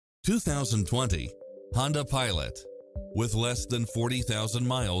2020 Honda Pilot. With less than 40,000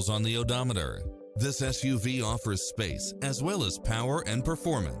 miles on the odometer, this SUV offers space as well as power and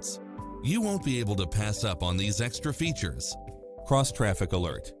performance. You won't be able to pass up on these extra features. Cross-traffic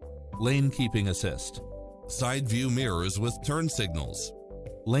alert, lane keeping assist, side view mirrors with turn signals,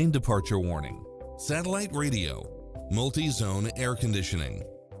 lane departure warning, satellite radio, multi-zone air conditioning,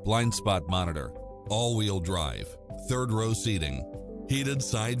 blind spot monitor, all-wheel drive, third row seating, heated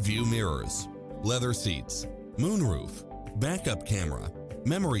side view mirrors, leather seats, moonroof, backup camera,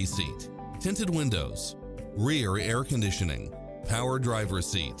 memory seat, tinted windows, rear air conditioning, power driver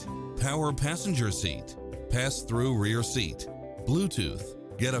seat, power passenger seat, pass-through rear seat, Bluetooth.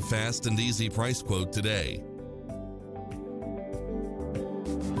 Get a fast and easy price quote today.